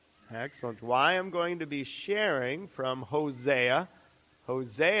Excellent. Well, I am going to be sharing from Hosea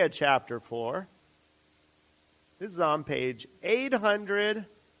chapter 4. This is on page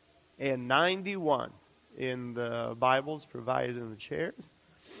 891 in the Bibles provided in the chairs.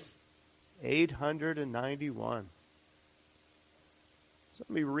 891. So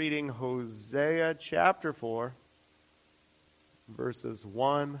I'll be reading Hosea chapter 4, verses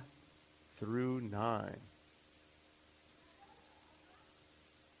 1 through 9.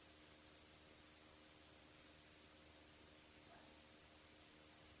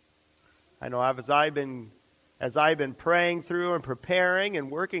 I know as I've been praying through and preparing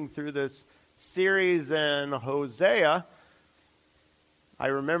and working through this series in Hosea, I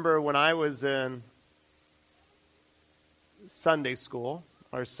remember when I was in Sunday school,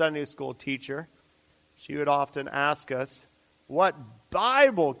 our Sunday school teacher, she would often ask us, what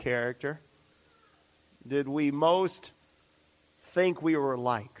Bible character did we most think we were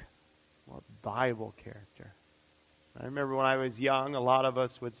like? What Bible character? I remember when I was young, a lot of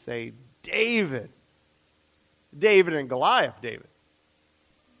us would say, David and Goliath,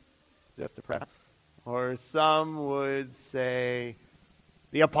 just to prep. Or some would say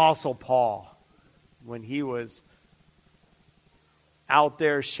the Apostle Paul, when he was out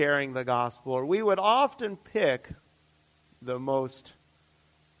there sharing the gospel. Or we would often pick the most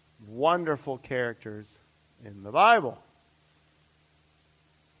wonderful characters in the Bible.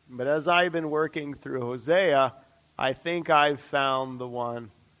 But as I've been working through Hosea, I think I've found the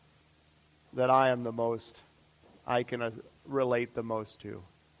one that I can relate the most to.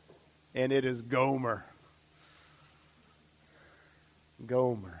 And it is Gomer.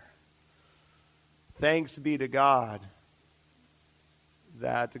 Gomer. Thanks be to God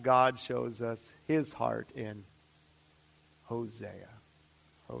that God shows us his heart in Hosea.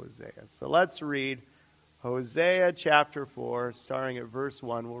 So let's read Hosea chapter 4, starting at verse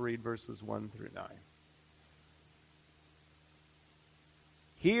 1. We'll read verses 1 through 9.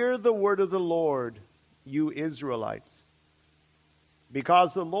 Hear the word of the Lord, you Israelites,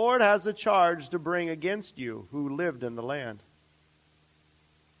 because the Lord has a charge to bring against you who lived in the land.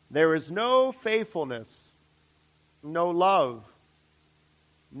 There is no faithfulness, no love,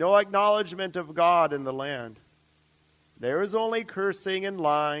 no acknowledgement of God in the land. There is only cursing and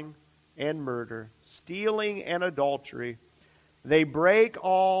lying and murder, stealing and adultery. They break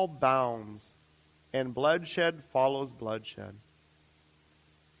all bounds, and bloodshed follows bloodshed.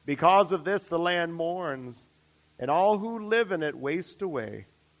 Because of this, the land mourns, and all who live in it waste away.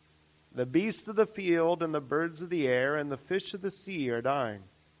 The beasts of the field and the birds of the air and the fish of the sea are dying.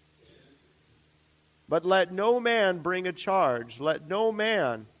 But let no man bring a charge, let no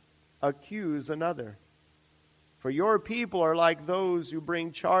man accuse another. For your people are like those who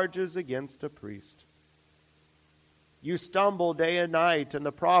bring charges against a priest. You stumble day and night, and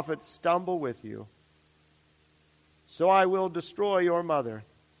the prophets stumble with you. So I will destroy your mother.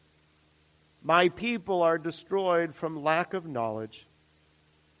 My people are destroyed from lack of knowledge.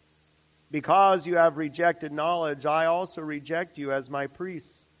 Because you have rejected knowledge, I also reject you as my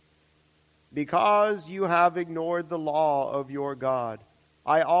priests. Because you have ignored the law of your God,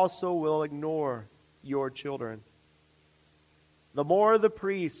 I also will ignore your children. The more the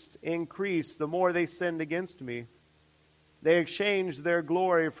priests increased, the more they sinned against me. They exchanged their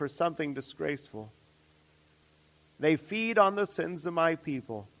glory for something disgraceful. They feed on the sins of my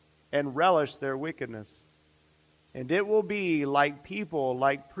people and relish their wickedness. And it will be like people,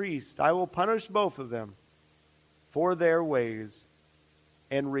 like priests. I will punish both of them for their ways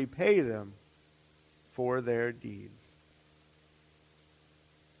and repay them for their deeds.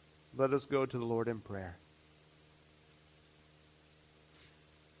 Let us go to the Lord in prayer.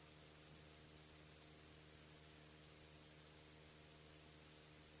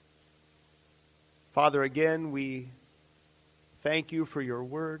 Father, again, we thank you for your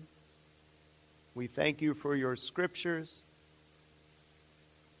word. We thank you for your scriptures,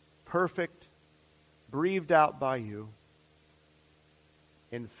 perfect, breathed out by you,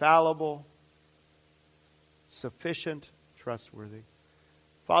 infallible, sufficient, trustworthy.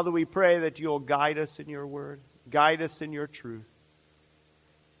 Father, we pray that you'll guide us in your word, guide us in your truth.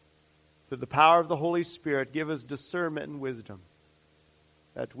 Through the power of the Holy Spirit, give us discernment and wisdom,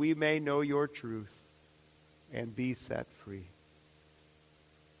 that we may know your truth and be set free.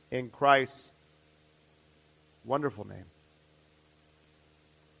 In Christ's wonderful name,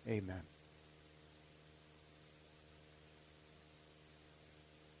 amen.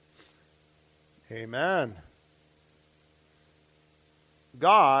 Amen.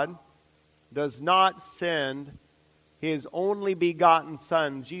 God does not send his only begotten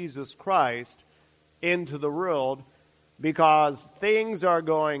Son, Jesus Christ, into the world because things are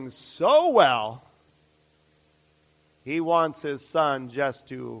going so well, he wants his son just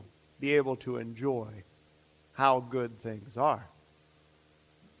to be able to enjoy how good things are.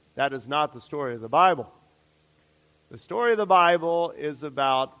 That is not the story of the Bible. The story of the Bible is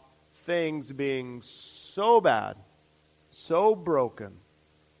about things being so bad, so broken,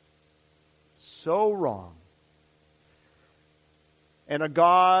 so wrong, and a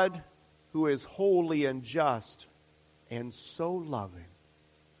God who is holy and just and so loving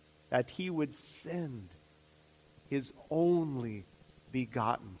that he would send his only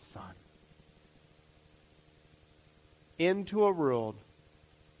begotten Son into a world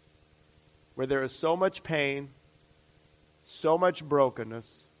where there is so much pain, so much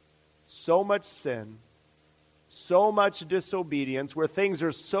brokenness, so much sin, so much disobedience, where things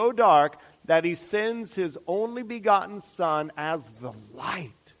are so dark that he sends his only begotten Son as the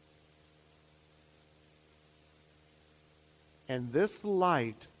light. And this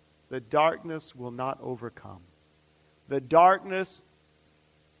light, the darkness will not overcome. The darkness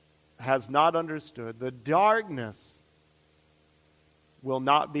has not understood. The darkness will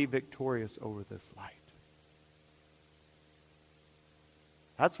not be victorious over this light.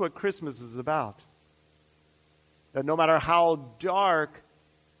 That's what Christmas is about. That no matter how dark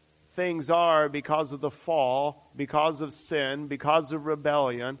things are because of the fall, because of sin, because of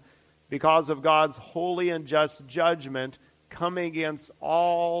rebellion, because of God's holy and just judgment coming against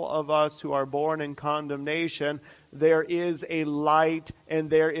all of us who are born in condemnation, there is a light and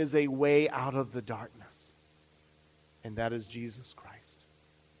there is a way out of the darkness. And that is Jesus Christ.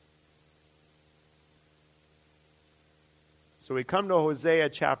 So we come to Hosea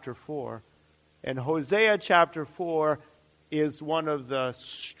chapter 4. And Hosea chapter 4 is one of the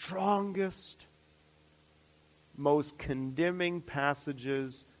strongest, most condemning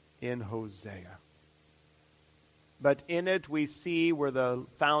passages in Hosea. But in it we see where the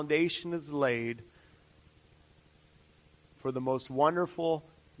foundation is laid for the most wonderful,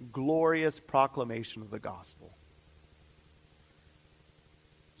 glorious proclamation of the gospel.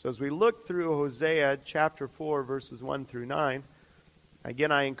 So as we look through Hosea chapter 4, verses 1 through 9,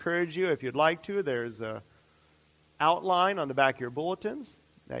 again, I encourage you, if you'd like to, there's an outline on the back of your bulletins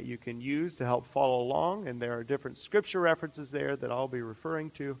that you can use to help follow along, and there are different scripture references there that I'll be referring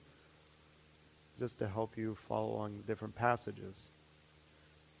to just to help you follow along the different passages.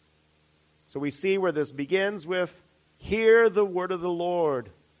 So we see where this begins with, "Hear the word of the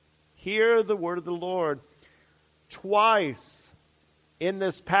Lord." Hear the word of the Lord. Twice in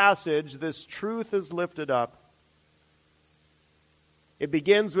this passage, this truth is lifted up. It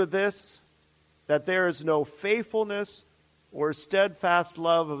begins with this, that there is no faithfulness or steadfast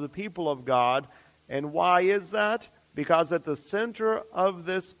love of the people of God. And why is that? Because at the center of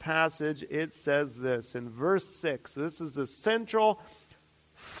this passage, it says this in verse 6. This is the central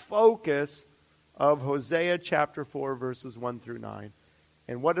focus of Hosea chapter 4, verses 1 through 9.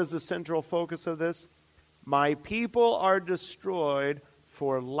 And what is the central focus of this? "My people are destroyed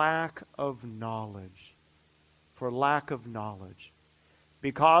for lack of knowledge." For lack of knowledge.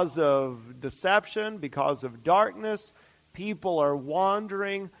 Because of deception, because of darkness, people are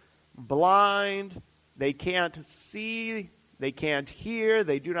wandering, blind. They can't see, they can't hear,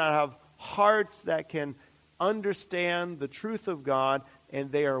 they do not have hearts that can understand the truth of God,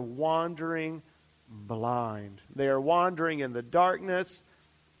 and they are wandering blind. They are wandering in the darkness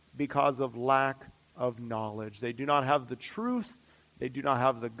because of lack of knowledge. They do not have the truth, they do not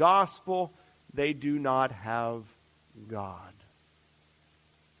have the gospel, they do not have God.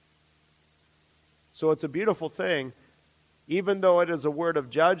 So it's a beautiful thing. Even though it is a word of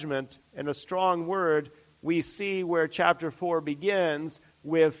judgment and a strong word, we see where chapter 4 begins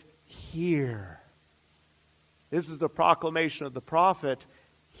with "hear." This is the proclamation of the prophet.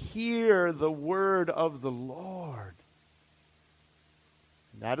 Hear the word of the Lord.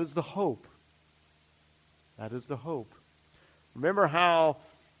 And that is the hope. That is the hope. Remember how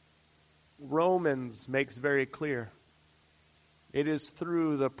Romans makes very clear. It is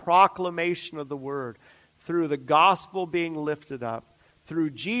through the proclamation of the word, through the gospel being lifted up,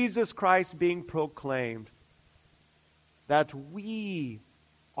 through Jesus Christ being proclaimed, that we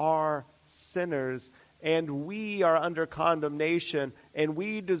are sinners and we are under condemnation and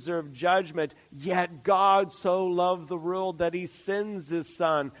we deserve judgment. Yet God so loved the world that he sends his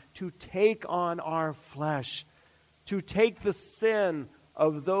Son to take on our flesh, to take the sin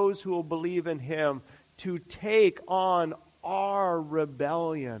of those who will believe in him, to take on our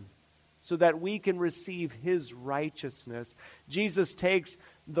rebellion, so that we can receive his righteousness. Jesus takes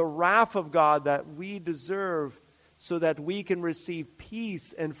the wrath of God that we deserve so that we can receive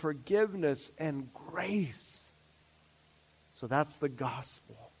peace and forgiveness and grace. So that's the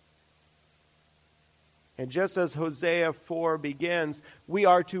gospel. And just as Hosea 4 begins, we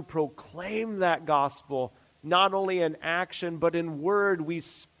are to proclaim that gospel, not only in action, but in word. We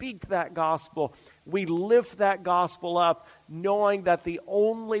speak that gospel. We lift that gospel up, knowing that the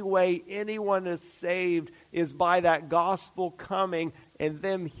only way anyone is saved is by that gospel coming and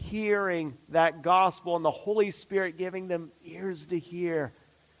them hearing that gospel and the Holy Spirit giving them ears to hear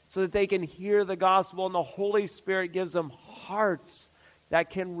so that they can hear the gospel, and the Holy Spirit gives them hearts that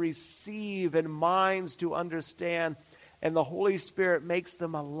can receive and minds to understand. And the Holy Spirit makes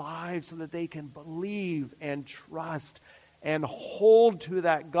them alive so that they can believe and trust and hold to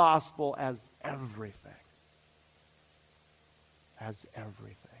that gospel as everything. As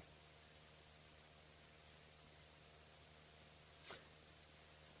everything.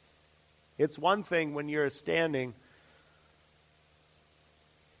 It's one thing when you're standing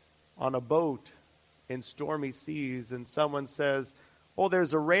on a boat in stormy seas and someone says, "Oh,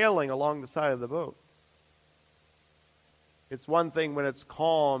 there's a railing along the side of the boat." It's one thing when it's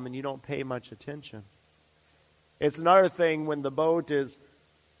calm and you don't pay much attention. It's another thing when the boat is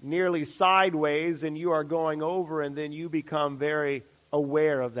nearly sideways and you are going over, and then you become very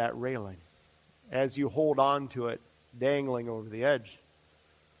aware of that railing as you hold on to it, dangling over the edge.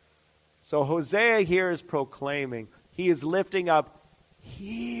 So Hosea here is proclaiming, he is lifting up,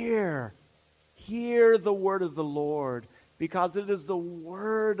 hear the word of the Lord, because it is the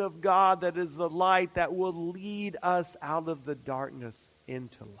word of God that is the light that will lead us out of the darkness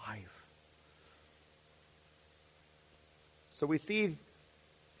into life. So we see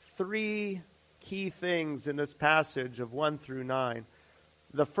three key things in this passage of 1 through 9.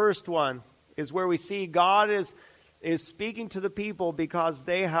 The first one is where we see God is speaking to the people because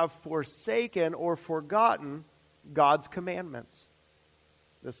they have forsaken or forgotten God's commandments.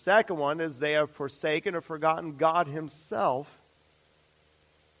 The second one is they have forsaken or forgotten God himself.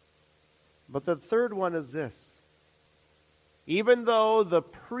 But the third one is this. Even though the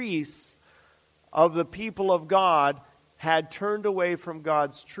priests of the people of God had turned away from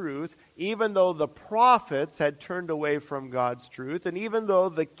God's truth, even though the prophets had turned away from God's truth, and even though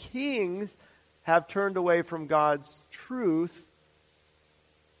the kings have turned away from God's truth,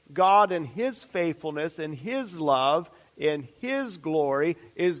 God in his faithfulness and his love in his glory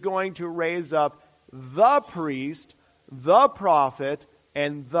is going to raise up the priest, the prophet,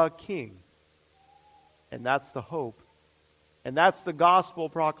 and the king. And that's the hope. And that's the gospel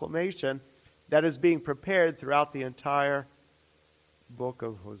proclamation that is being prepared throughout the entire book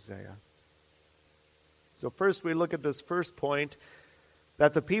of Hosea. So first we look at this first point,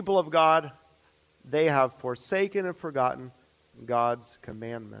 that the people of God, they have forsaken and forgotten God's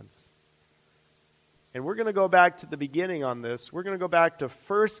commandments. And we're going to go back to the beginning on this. We're going to go back to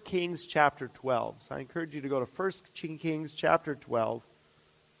 1 Kings chapter 12. So I encourage you to go to 1 Kings chapter 12.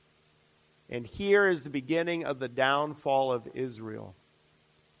 And here is the beginning of the downfall of Israel.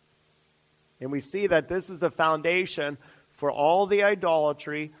 And we see that this is the foundation for all the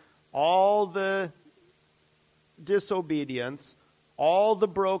idolatry, all the disobedience, all the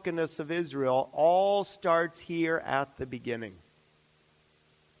brokenness of Israel, all starts here at the beginning.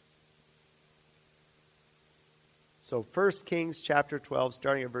 So 1 Kings chapter 12,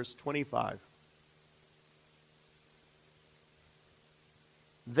 starting at verse 25.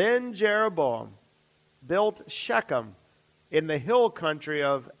 Then Jeroboam built Shechem in the hill country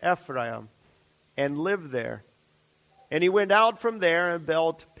of Ephraim and lived there. And he went out from there and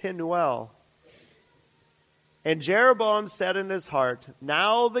built Penuel. And Jeroboam said in his heart,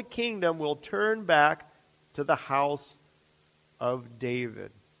 "Now the kingdom will turn back to the house of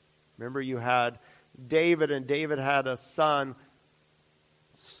David." Remember, you had David, and David had a son,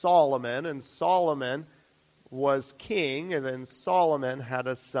 Solomon, and Solomon was king, and then Solomon had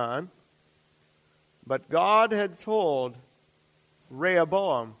a son. But God had told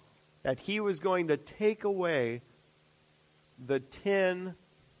Rehoboam that he was going to take away the 10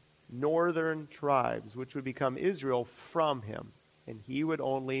 northern tribes, which would become Israel, from him, and he would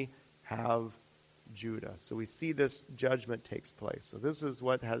only have Judah. So we see this judgment takes place. So this is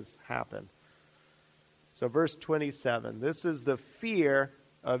what has happened. So verse 27, this is the fear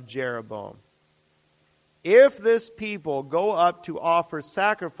of Jeroboam. If this people go up to offer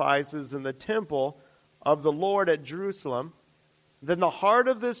sacrifices in the temple of the Lord at Jerusalem, then the heart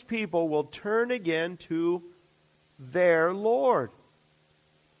of this people will turn again to their Lord.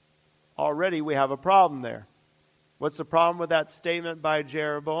 Already we have a problem there. What's the problem with that statement by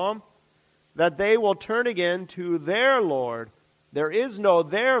Jeroboam? That they will turn again to their Lord. There is no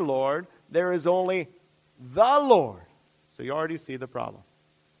their Lord. There is only the Lord. So you already see the problem.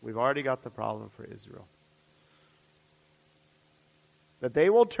 We've already got the problem for Israel. that they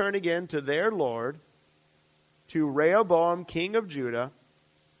will turn again to their Lord, to Rehoboam, king of Judah,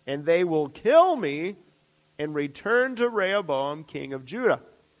 and they will kill me and return to Rehoboam, king of Judah.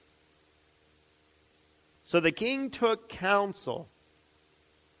 So the king took counsel.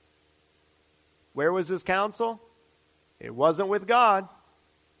 Where was his counsel? It wasn't with God.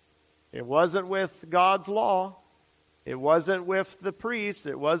 It wasn't with God's law. It wasn't with the priests.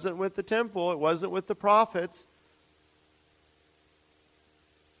 It wasn't with the temple. It wasn't with the prophets.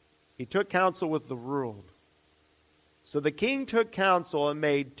 He took counsel with the world. So the king took counsel and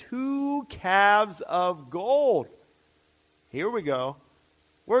made 2 calves of gold. Here we go.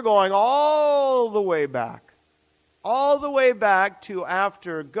 We're going all the way back. All the way back to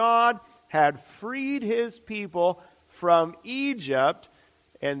after God had freed his people from Egypt,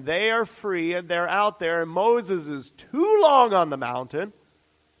 and they are free, and they're out there, and Moses is too long on the mountain.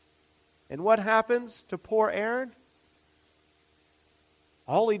 And what happens to poor Aaron?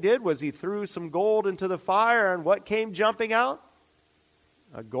 All he did was he threw some gold into the fire, and what came jumping out?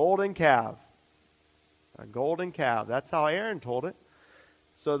 A golden calf. A golden calf. That's how Aaron told it.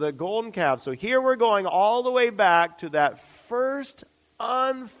 So the golden calf. So here we're going all the way back to that first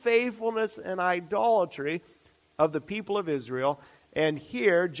unfaithfulness and idolatry of the people of Israel. And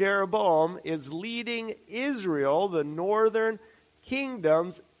here Jeroboam is leading Israel, the northern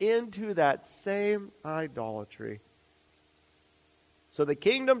kingdoms, into that same idolatry. So the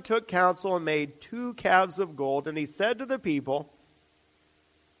kingdom took counsel and made 2 calves of gold, and he said to the people,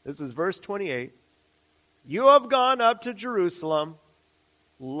 this is verse 28, "You have gone up to Jerusalem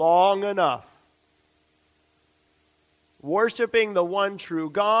long enough, worshiping the one true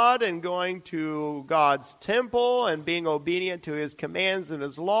God and going to God's temple and being obedient to his commands and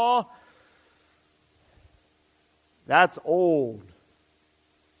his law. That's old.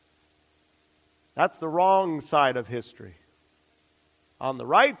 That's the wrong side of history. On the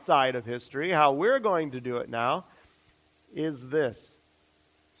right side of history, how we're going to do it now, is this.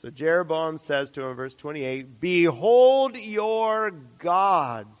 So Jeroboam says to him, verse 28, "Behold your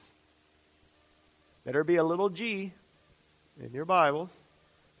gods." Better be a little G in your Bibles.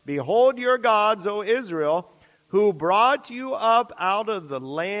 "Behold your gods, O Israel, who brought you up out of the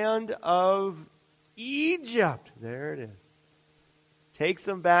land of Egypt." There it is. Takes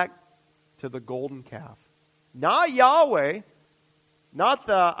them back to the golden calf. Not Yahweh, not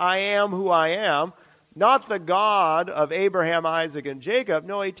the I am who I am, not the God of Abraham, Isaac, and Jacob.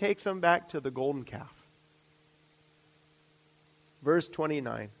 No, he takes them back to the golden calf. Verse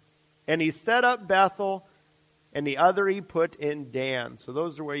 29. "And he set up Bethel, and the other he put in Dan." So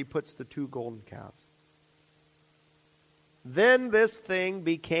those are where he puts the 2 golden calves. "Then this thing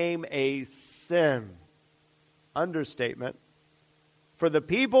became a sin." Understatement. "For the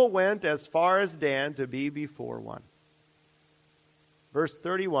people went as far as Dan to be before one." Verse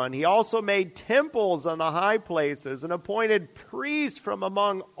 31, "He also made temples on the high places and appointed priests from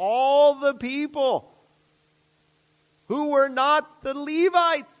among all the people who were not the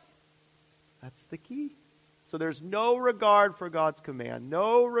Levites." That's the key. So there's no regard for God's command,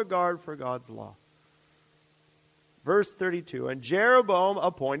 no regard for God's law. Verse 32, "And Jeroboam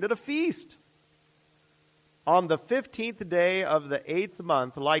appointed a feast on the 15th day of the 8th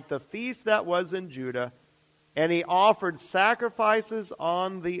month, like the feast that was in Judah, and he offered sacrifices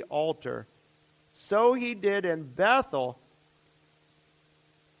on the altar. So he did in Bethel."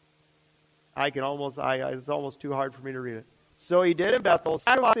 It's almost too hard for me to read it. "So he did in Bethel,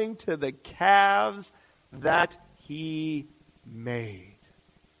 sacrificing to the calves that he made."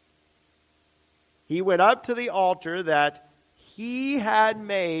 He went up to the altar that he had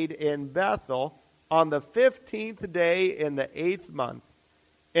made in Bethel on the 15th day in the 8th month,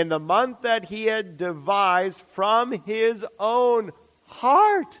 in the month that he had devised from his own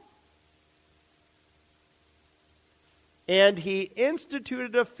heart. And he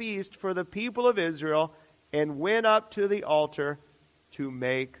instituted a feast for the people of Israel and went up to the altar to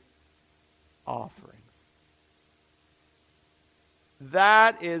make offerings.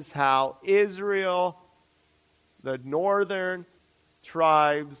 That is how Israel, the northern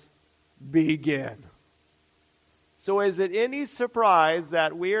tribes, begin. So is it any surprise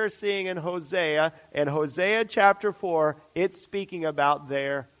that we are seeing in Hosea chapter 4, it's speaking about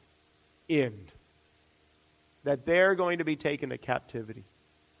their end? That they're going to be taken to captivity.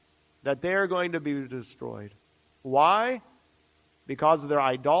 That they're going to be destroyed. Why? Because of their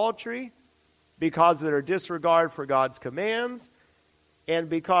idolatry, because of their disregard for God's commands, and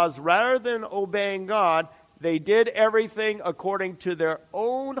because rather than obeying God, they did everything according to their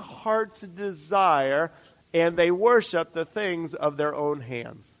own heart's desire, and they worship the things of their own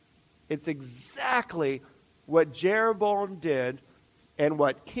hands. It's exactly what Jeroboam did, and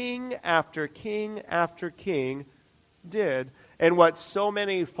what king after king after king did, and what so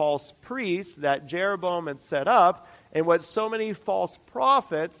many false priests that Jeroboam had set up, and what so many false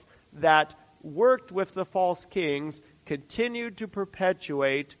prophets that worked with the false kings continued to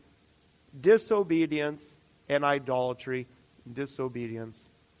perpetuate disobedience and idolatry, disobedience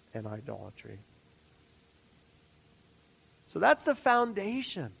and idolatry. So that's the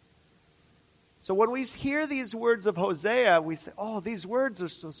foundation. So when we hear these words of Hosea, we say, oh, these words are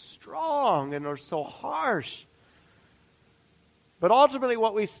so strong and are so harsh. But ultimately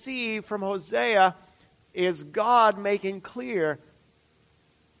what we see from Hosea is God making clear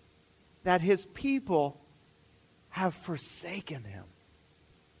that his people have forsaken him,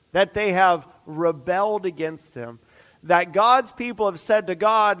 that they have rebelled against him, that God's people have said to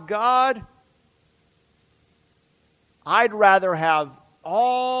God, God, I'd rather have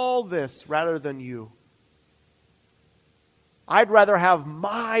all this rather than you. I'd rather have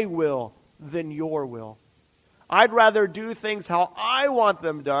my will than your will. I'd rather do things how I want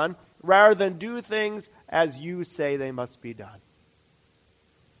them done rather than do things as you say they must be done.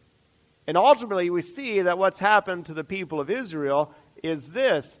 And ultimately we see that what's happened to the people of Israel is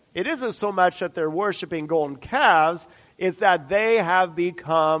this. It isn't so much that they're worshiping golden calves, it's that they have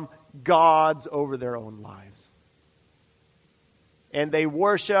become gods over their own lives. And they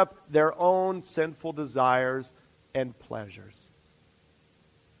worship their own sinful desires and pleasures.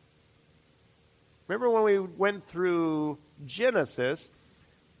 Remember when we went through Genesis,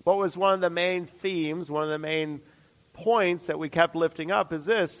 what was one of the main themes, one of the main points that we kept lifting up is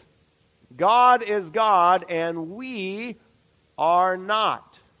this: God is God and we are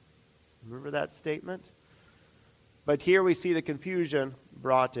not. Remember that statement? But here we see the confusion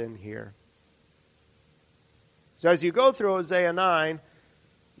brought in here. So as you go through Hosea 9,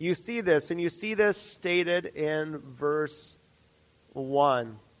 you see this, and you see this stated in verse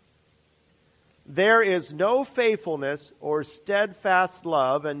 1. There is no faithfulness or steadfast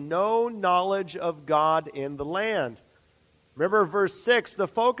love and no knowledge of God in the land. Remember verse 6, the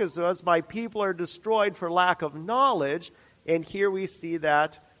focus was, my people are destroyed for lack of knowledge. And here we see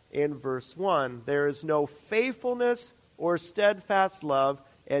that in verse 1. There is no faithfulness or steadfast love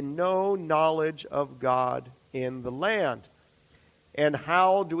and no knowledge of God in the land. And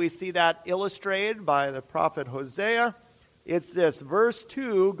how do we see that illustrated by the prophet Hosea? It's this. Verse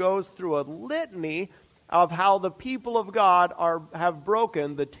 2 goes through a litany of how the people of God have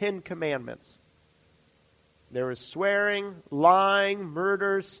broken the 10 commandments. There is swearing, lying,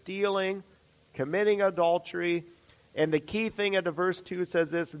 murder, stealing, committing adultery. And the key thing at the verse 2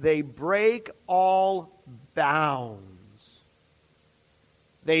 says this: they break all bounds.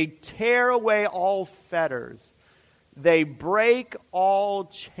 They tear away all fetters. They break all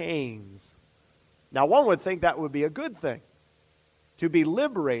chains. Now, one would think that would be a good thing, to be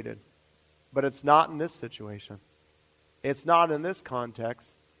liberated. But it's not in this situation. It's not in this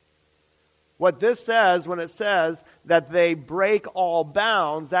context. What this says, when it says that they break all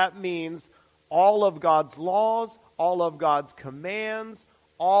bounds, that means all of God's laws, all of God's commands,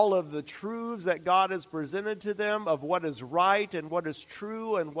 all of the truths that God has presented to them of what is right and what is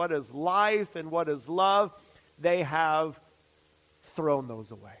true and what is life and what is love, they have thrown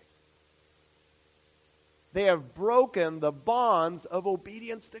those away. They have broken the bonds of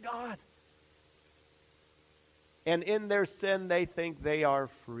obedience to God. And in their sin, they think they are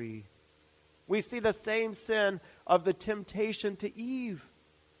free. We see the same sin of the temptation to Eve.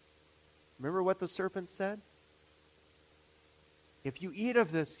 Remember what the serpent said? If you eat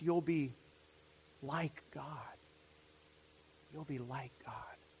of this, you'll be like God. You'll be like God.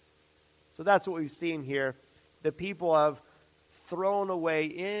 So that's what we've seen here. The people have thrown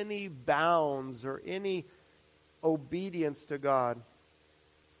away any bounds or any obedience to God.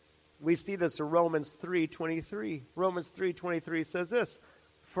 We see this in Romans 3:23. Romans 3:23 says this: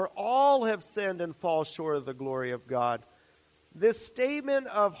 for all have sinned and fall short of the glory of God. This statement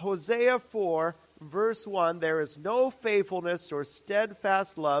of Hosea 4, verse 1, there is no faithfulness or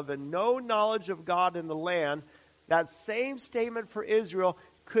steadfast love and no knowledge of God in the land. That same statement for Israel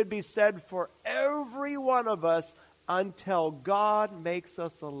could be said for every one of us until God makes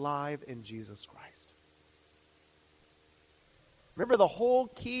us alive in Jesus Christ. Remember the whole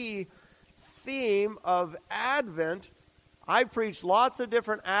key theme of Advent. I've preached lots of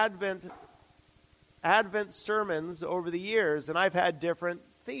different Advent sermons over the years, and I've had different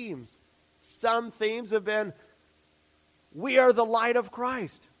themes. Some themes have been, we are the light of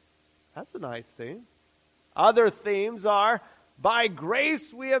Christ. That's a nice theme. Other themes are, by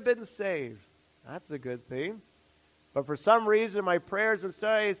grace we have been saved. That's a good theme. But for some reason, my prayers and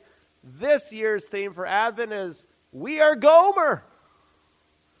studies, this year's theme for Advent is, we are Gomer.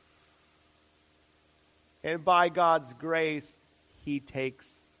 And by God's grace, he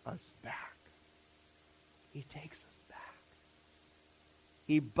takes us back. He takes us back.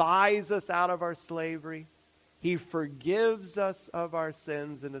 He buys us out of our slavery. He forgives us of our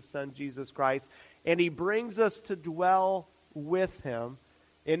sins in his Son, Jesus Christ. And he brings us to dwell with him.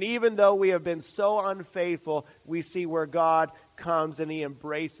 And even though we have been so unfaithful, we see where God comes and he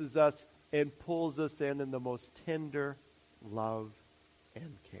embraces us and pulls us in the most tender love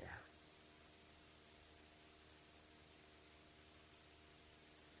and care.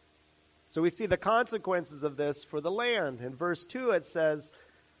 So we see the consequences of this for the land. In verse 2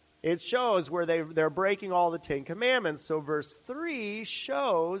 it shows where they're breaking all the Ten Commandments. So verse 3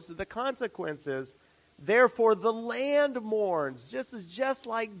 shows the consequences. Therefore the land mourns. Just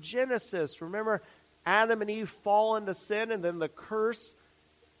like Genesis. Remember, Adam and Eve fall into sin, and then the curse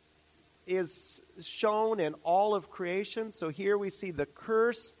is shown in all of creation. So here we see the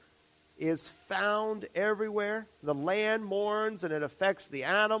curse is found everywhere. The land mourns, and it affects the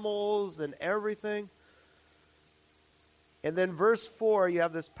animals and everything. And then verse 4, you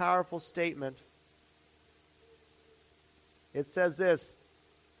have this powerful statement. It says this,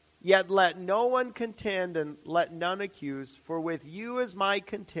 "Yet let no one contend and let none accuse, for with you is my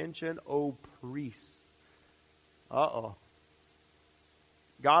contention, O priests." Uh-oh.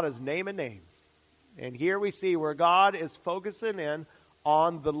 God is naming names. And here we see where God is focusing in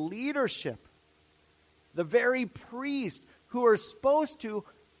on the leadership. The very priests who are supposed to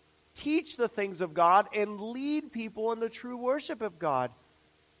teach the things of God and lead people in the true worship of God.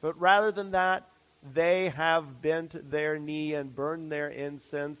 But rather than that, they have bent their knee and burned their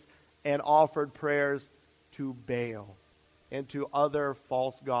incense and offered prayers to Baal and to other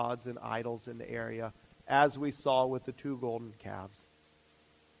false gods and idols in the area, as we saw with the 2 golden calves.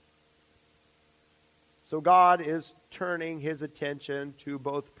 So God is turning his attention to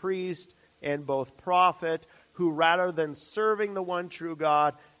both priest and both prophet, who rather than serving the one true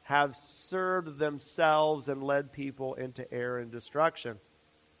God, have served themselves and led people into error and destruction.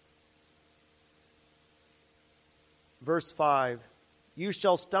 Verse 5, "You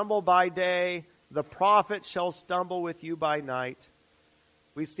shall stumble by day, the prophet shall stumble with you by night."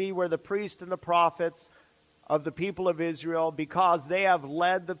 We see where the priests and the prophets of the people of Israel, because they have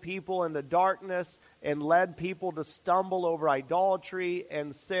led the people in the darkness and led people to stumble over idolatry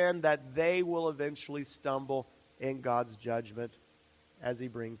and sin, that they will eventually stumble in God's judgment as he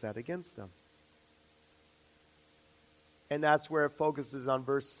brings that against them. And that's where it focuses on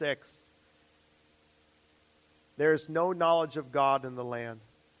verse 6. There is no knowledge of God in the land.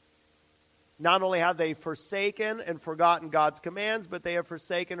 Not only have they forsaken and forgotten God's commands, but they have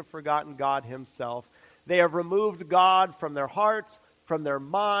forsaken and forgotten God himself. They have removed God from their hearts, from their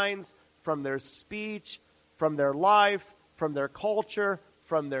minds, from their speech, from their life, from their culture,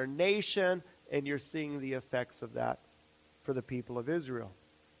 from their nation, and you're seeing the effects of that for the people of Israel.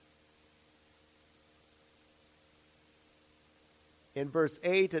 In verse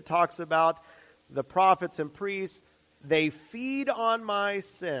 8, it talks about the prophets and priests. They feed on my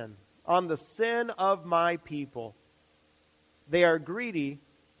sin, on the sin of my people. They are greedy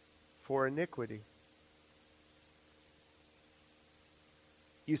for iniquity.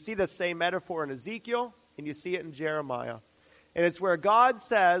 You see the same metaphor in Ezekiel, and you see it in Jeremiah. And it's where God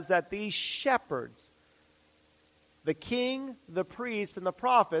says that these shepherds, the king, the priests, and the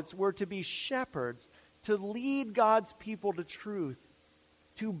prophets, were to be shepherds, to lead God's people to truth,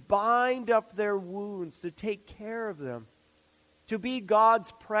 to bind up their wounds, to take care of them, to be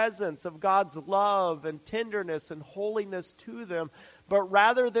God's presence of God's love and tenderness and holiness to them. But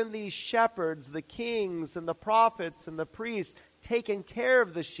rather than these shepherds, the kings and the prophets and the priests, taken care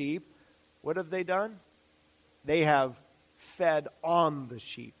of the sheep, what have they done? They have fed on the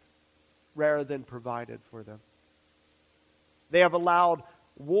sheep rather than provided for them. They have allowed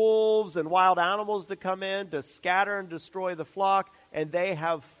wolves and wild animals to come in to scatter and destroy the flock, and they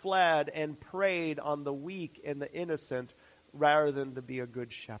have fled and preyed on the weak and the innocent rather than to be a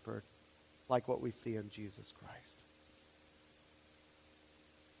good shepherd, like what we see in Jesus Christ.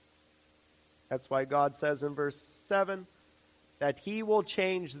 That's why God says in verse 7, that he will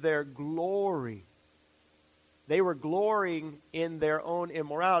change their glory. They were glorying in their own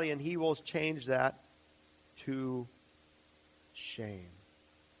immorality, and he will change that to shame.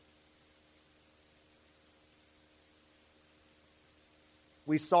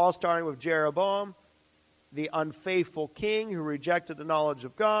 We saw, starting with Jeroboam, the unfaithful king who rejected the knowledge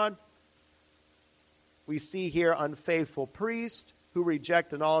of God. We see here unfaithful priests who reject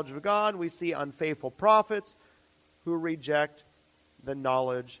the knowledge of God. We see unfaithful prophets who reject the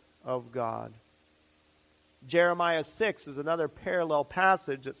knowledge of God. Jeremiah 6 is another parallel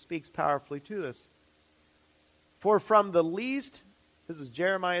passage that speaks powerfully to this. For from the least, this is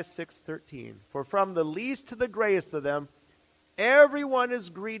Jeremiah 6:13, for from the least to the greatest of them, everyone is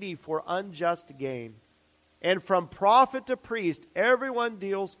greedy for unjust gain. And from prophet to priest, everyone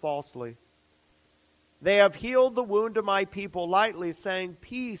deals falsely. They have healed the wound of my people lightly, saying,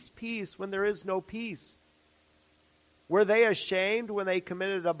 peace, peace, when there is no peace. Were they ashamed when they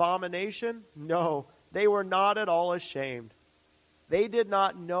committed abomination? No, they were not at all ashamed. They did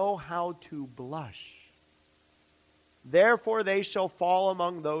not know how to blush. Therefore they shall fall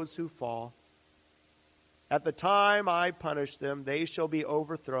among those who fall. At the time I punish them, they shall be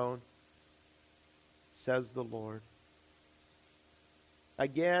overthrown, says the Lord.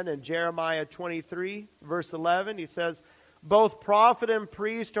 Again, in Jeremiah 23, verse 11, he says, both prophet and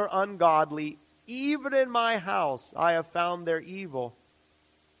priest are ungodly. Even in my house I have found their evil,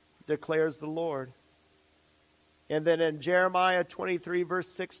 declares the Lord. And then in Jeremiah 23, verse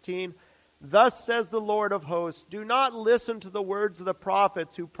 16, thus says the Lord of hosts, do not listen to the words of the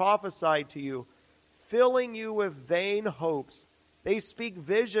prophets who prophesy to you, filling you with vain hopes. They speak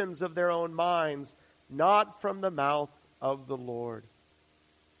visions of their own minds, not from the mouth of the Lord.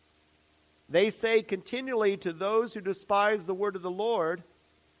 They say continually to those who despise the word of the Lord,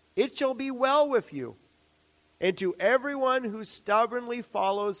 it shall be well with you. And to everyone who stubbornly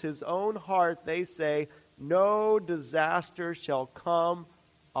follows his own heart, they say, no disaster shall come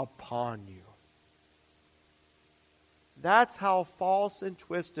upon you. That's how false and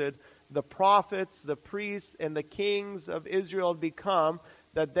twisted the prophets, the priests, and the kings of Israel had become,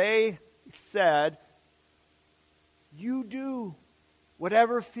 that they said, you do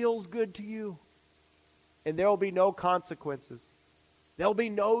whatever feels good to you, and there will be no consequences. There'll be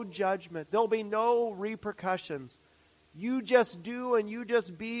no judgment. There'll be no repercussions. You just do and you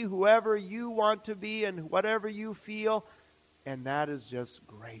just be whoever you want to be and whatever you feel, and that is just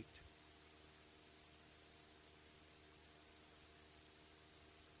great.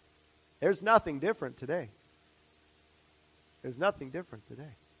 There's nothing different today. There's nothing different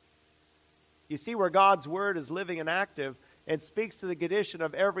today. You see, where God's word is living and active and speaks to the condition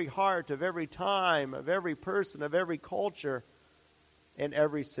of every heart, of every time, of every person, of every culture, and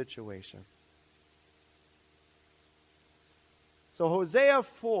every situation. So Hosea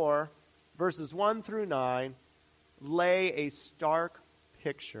 4, verses 1 through 9, lay a stark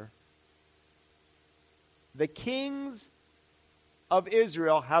picture. The kings of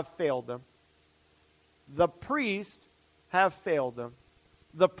Israel have failed them. The priests have failed them.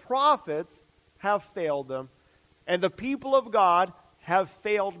 The prophets have failed them. And the people of God have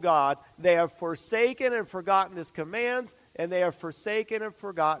failed God. They have forsaken and forgotten His commands, and they have forsaken and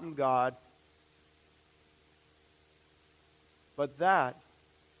forgotten God. But that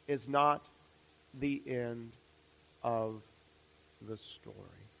is not the end of the story.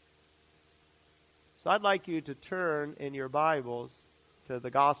 So I'd like you to turn in your Bibles to the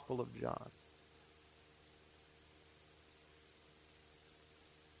Gospel of John.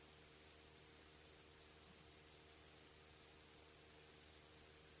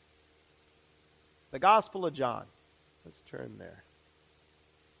 The Gospel of John. Let's turn there.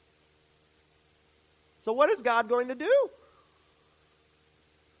 So what is God going to do?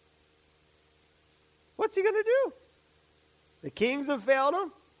 What's He going to do? The kings have failed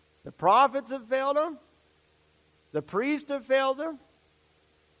Him. The prophets have failed Him. The priests have failed Him.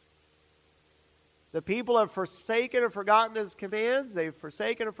 The people have forsaken and forgotten His commands. They've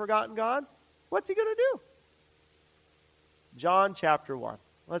forsaken and forgotten God. What's He going to do? John chapter 1.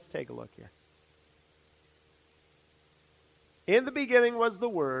 Let's take a look here. In the beginning was the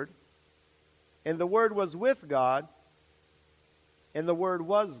Word, and the Word was with God, and the Word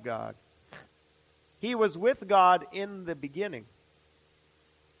was God. He was with God in the beginning.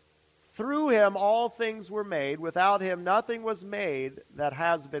 Through Him all things were made. Without Him nothing was made that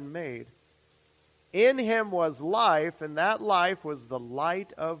has been made. In Him was life, and that life was the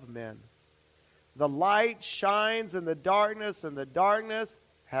light of men. The light shines in the darkness, and the darkness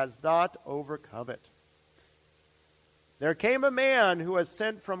has not overcome it. There came a man who was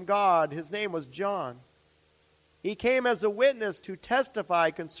sent from God. His name was John. He came as a witness to testify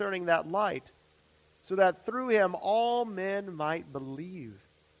concerning that light, so that through him all men might believe.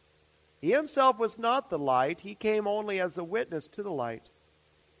 He himself was not the light. He came only as a witness to the light.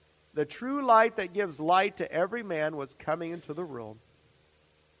 The true light that gives light to every man was coming into the world.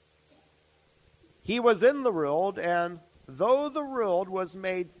 He was in the world, and though the world was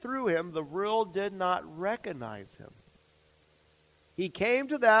made through him, the world did not recognize him. He came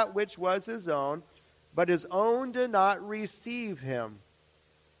to that which was his own, but his own did not receive him.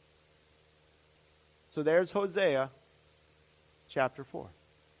 So there's Hosea chapter 4.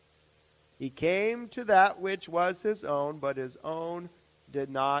 He came to that which was his own, but his own did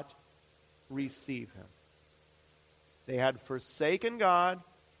not receive him. They had forsaken God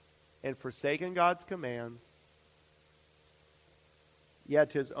and forsaken God's commands,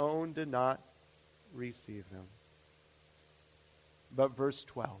 yet his own did not receive him. But verse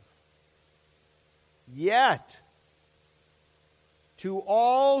 12. Yet to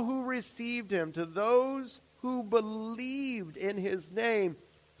all who received him, to those who believed in his name,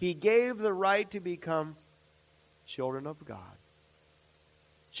 he gave the right to become children of God.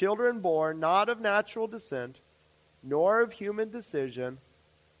 Children born not of natural descent, nor of human decision,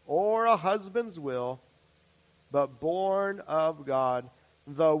 or a husband's will, but born of God.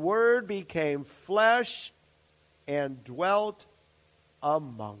 The Word became flesh and dwelt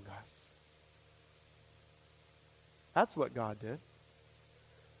among us. That's what God did.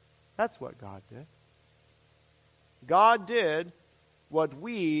 That's what God did. God did what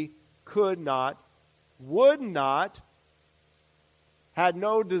we could not, would not, had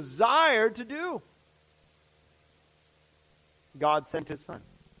no desire to do. God sent his Son.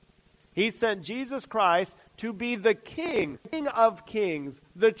 He sent Jesus Christ to be the King of kings,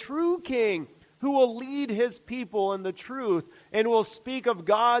 the true King who will lead his people in the truth and will speak of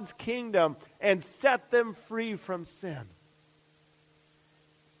God's kingdom and set them free from sin.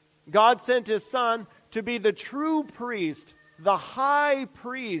 God sent his Son to be the true priest, the high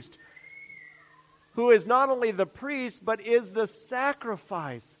priest, who is not only the priest, but is the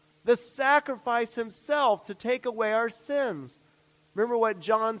sacrifice himself to take away our sins. Remember what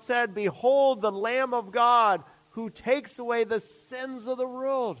John said, behold the Lamb of God who takes away the sins of the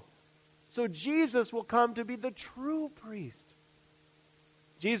world. So Jesus will come to be the true priest.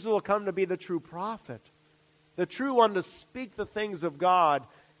 Jesus will come to be the true prophet, the true one to speak the things of God,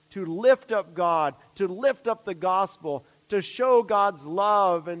 to lift up God, to lift up the gospel, to show God's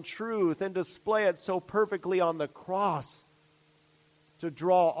love and truth and display it so perfectly on the cross, to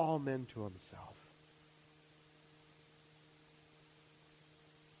draw all men to himself.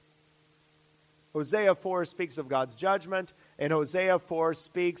 Hosea 4 speaks of God's judgment, and Hosea 4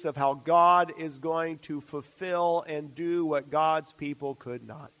 speaks of how God is going to fulfill and do what God's people could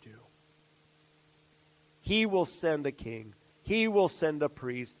not do. He will send a king. He will send a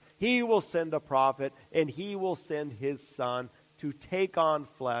priest. He will send a prophet, and he will send his Son to take on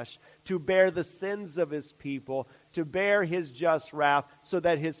flesh, to bear the sins of his people, to bear his just wrath, so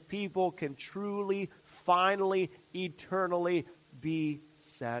that his people can truly, finally, eternally be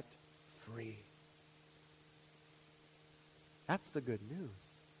set free. That's the good news.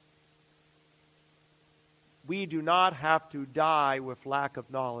 We do not have to die with lack of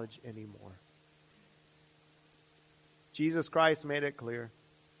knowledge anymore. Jesus Christ made it clear.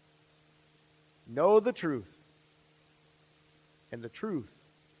 Know the truth, and the truth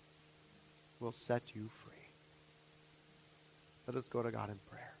will set you free. Let us go to God in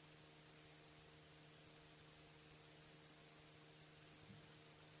prayer.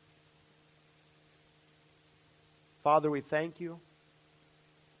 Father, we thank you.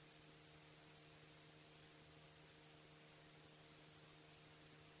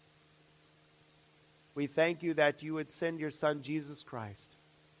 We thank you that you would send your Son, Jesus Christ,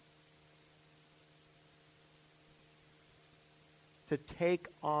 to take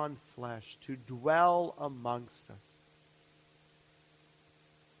on flesh, to dwell amongst us.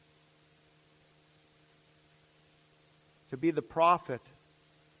 To be the prophet,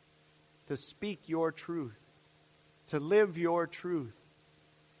 to speak your truth, to live your truth,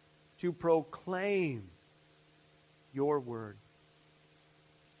 to proclaim your word,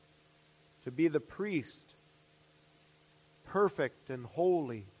 to be the priest, perfect and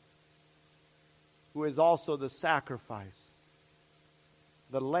holy, who is also the sacrifice,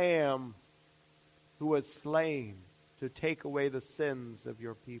 the Lamb who was slain to take away the sins of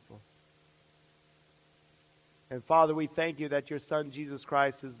your people. And Father, we thank you that your Son, Jesus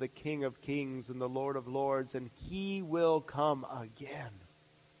Christ, is the King of kings and the Lord of lords, and he will come again.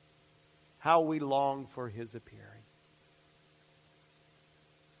 How we long for his appearing.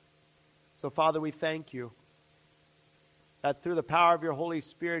 So, Father, we thank you that through the power of your Holy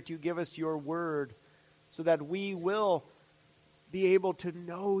Spirit, you give us your word so that we will be able to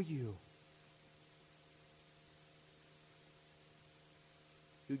know you.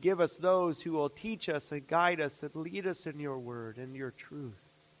 You give us those who will teach us and guide us and lead us in your word and your truth.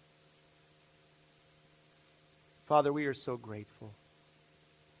 Father, we are so grateful.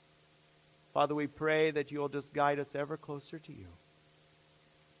 Father, we pray that you'll just guide us ever closer to you.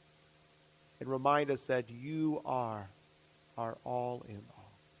 And remind us that you are our all in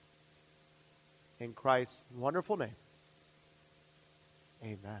all. In Christ's wonderful name,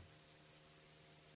 amen.